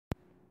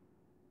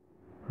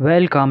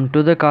Welcome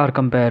to the Car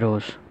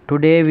Comparos.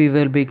 Today we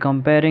will be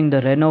comparing the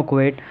Renault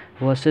Kwid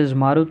versus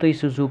Maruti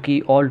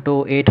Suzuki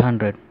Alto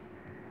 800.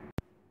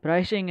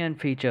 Pricing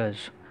and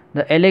features.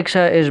 The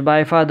Alexa is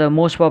by far the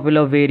most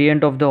popular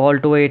variant of the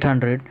Alto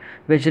 800,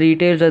 which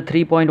retails at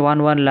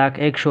 3.11 lakh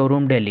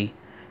ex-showroom Delhi.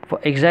 For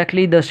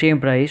exactly the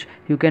same price,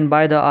 you can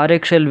buy the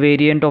RXL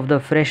variant of the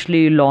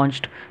freshly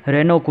launched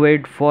Renault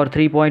Kwid for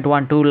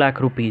 3.12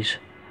 lakh rupees.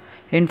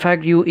 In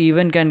fact, you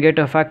even can get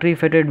a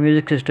factory-fitted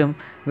music system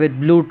with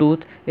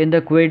Bluetooth in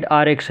the Kwid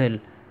RXL,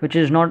 which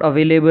is not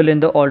available in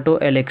the Alto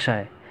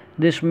LXi.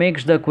 This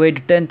makes the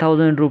Kwid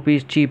 10,000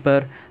 rupees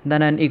cheaper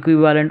than an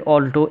equivalent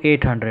Alto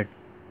 800.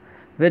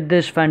 With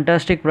this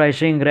fantastic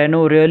pricing,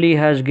 Renault really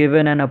has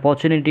given an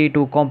opportunity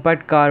to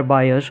compact car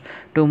buyers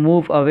to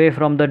move away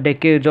from the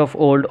decades of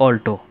old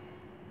Alto.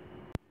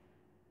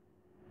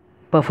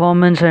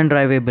 Performance and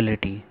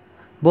drivability.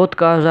 Both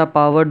cars are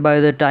powered by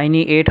the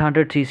tiny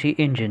 800cc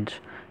engines.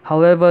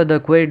 However,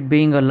 the Kwid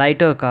being a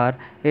lighter car,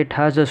 it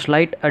has a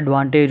slight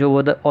advantage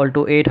over the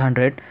Alto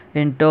 800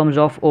 in terms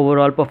of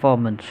overall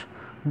performance.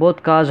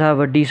 Both cars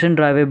have a decent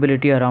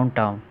drivability around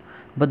town,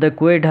 but the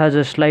Kwid has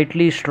a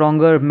slightly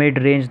stronger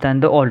mid-range than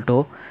the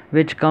Alto,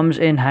 which comes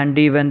in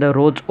handy when the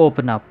roads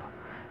open up.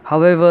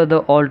 However,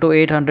 the Alto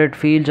 800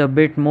 feels a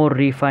bit more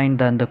refined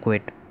than the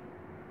Kwid.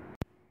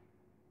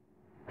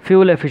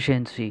 Fuel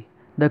efficiency.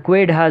 The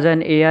Kwid has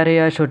an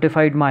ARAI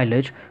certified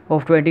mileage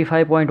of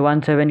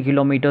 25.17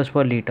 km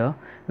per litre,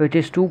 which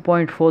is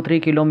 2.43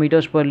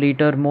 km per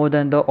litre more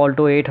than the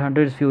Alto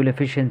 800's fuel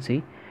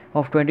efficiency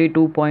of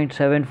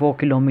 22.74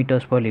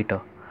 km per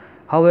litre.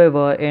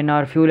 However, in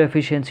our fuel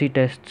efficiency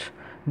tests,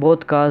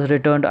 both cars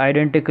returned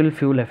identical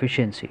fuel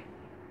efficiency.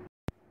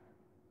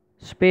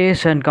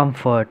 Space and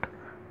comfort.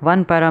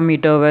 One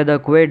parameter where the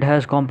Kwid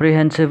has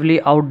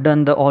comprehensively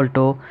outdone the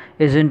Alto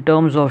is in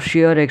terms of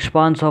sheer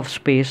expanse of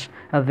space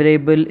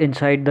available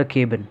inside the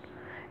cabin.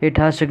 It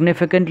has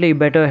significantly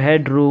better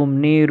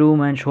headroom, knee room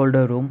and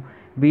shoulder room,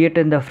 be it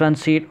in the front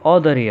seat or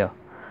the rear.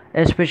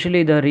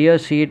 Especially the rear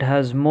seat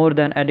has more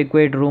than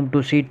adequate room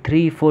to seat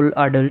 3 full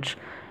adults,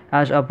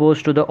 as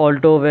opposed to the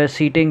Alto where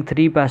seating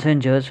 3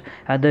 passengers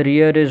at the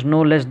rear is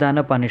no less than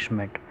a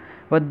punishment.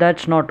 But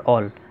that's not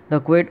all. The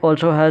Kwid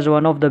also has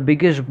one of the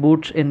biggest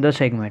boots in the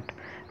segment,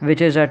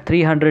 which is at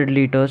 300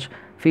 litres,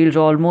 feels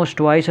almost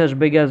twice as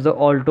big as the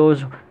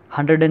Alto's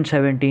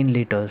 117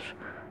 litres.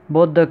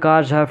 Both the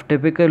cars have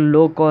typical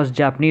low-cost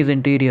Japanese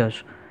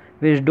interiors,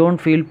 which don't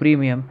feel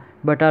premium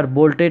but are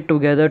bolted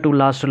together to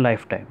last a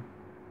lifetime.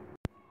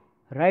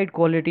 Ride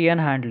quality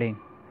and handling.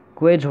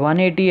 Kwid's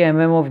 180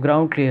 mm of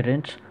ground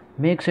clearance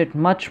makes it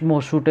much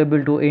more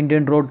suitable to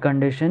Indian road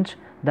conditions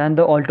than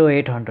the Alto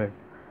 800.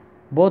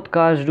 Both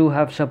cars do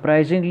have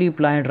surprisingly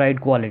pliant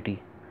ride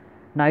quality.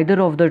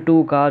 Neither of the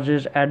two cars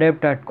is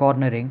adept at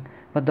cornering,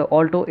 but the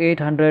Alto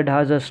 800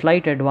 has a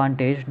slight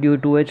advantage due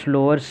to its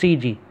lower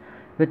CG,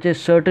 which is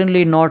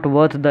certainly not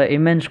worth the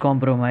immense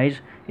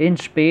compromise in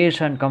space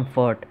and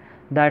comfort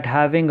that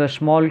having a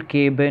small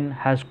cabin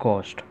has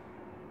caused.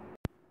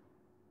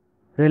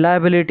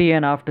 Reliability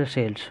and after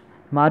sales.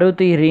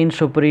 Maruti reigns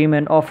supreme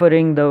in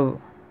offering the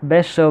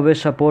best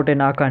service support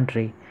in our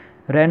country.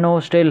 Renault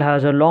still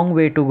has a long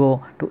way to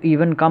go to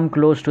even come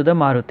close to the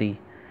Maruti.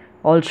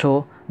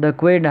 Also, the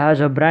Kwid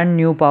has a brand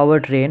new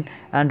powertrain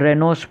and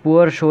Renault's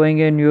poor showing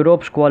in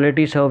Europe's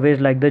quality surveys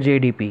like the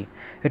JDP.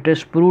 It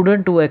is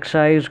prudent to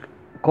exercise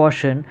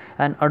caution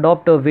and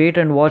adopt a wait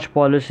and watch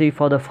policy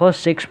for the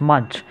first 6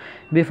 months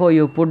before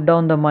you put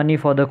down the money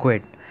for the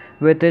Kwid.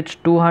 With its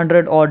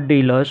 200 odd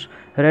dealers,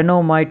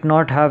 Renault might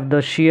not have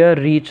the sheer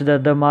reach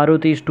that the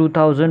Maruti's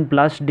 2000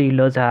 plus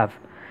dealers have.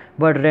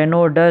 But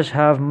Renault does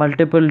have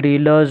multiple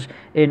dealers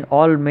in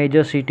all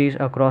major cities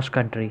across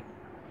country.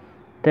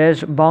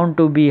 There's bound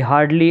to be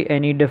hardly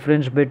any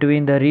difference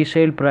between the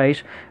resale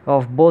price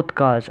of both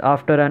cars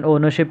after an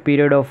ownership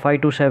period of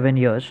 5 to 7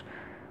 years,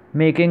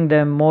 making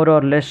them more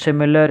or less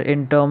similar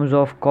in terms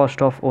of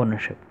cost of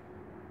ownership.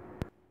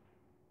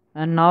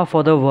 And now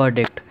for the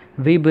verdict.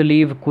 We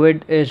believe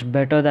Kwid is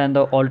better than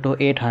the Alto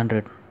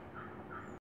 800.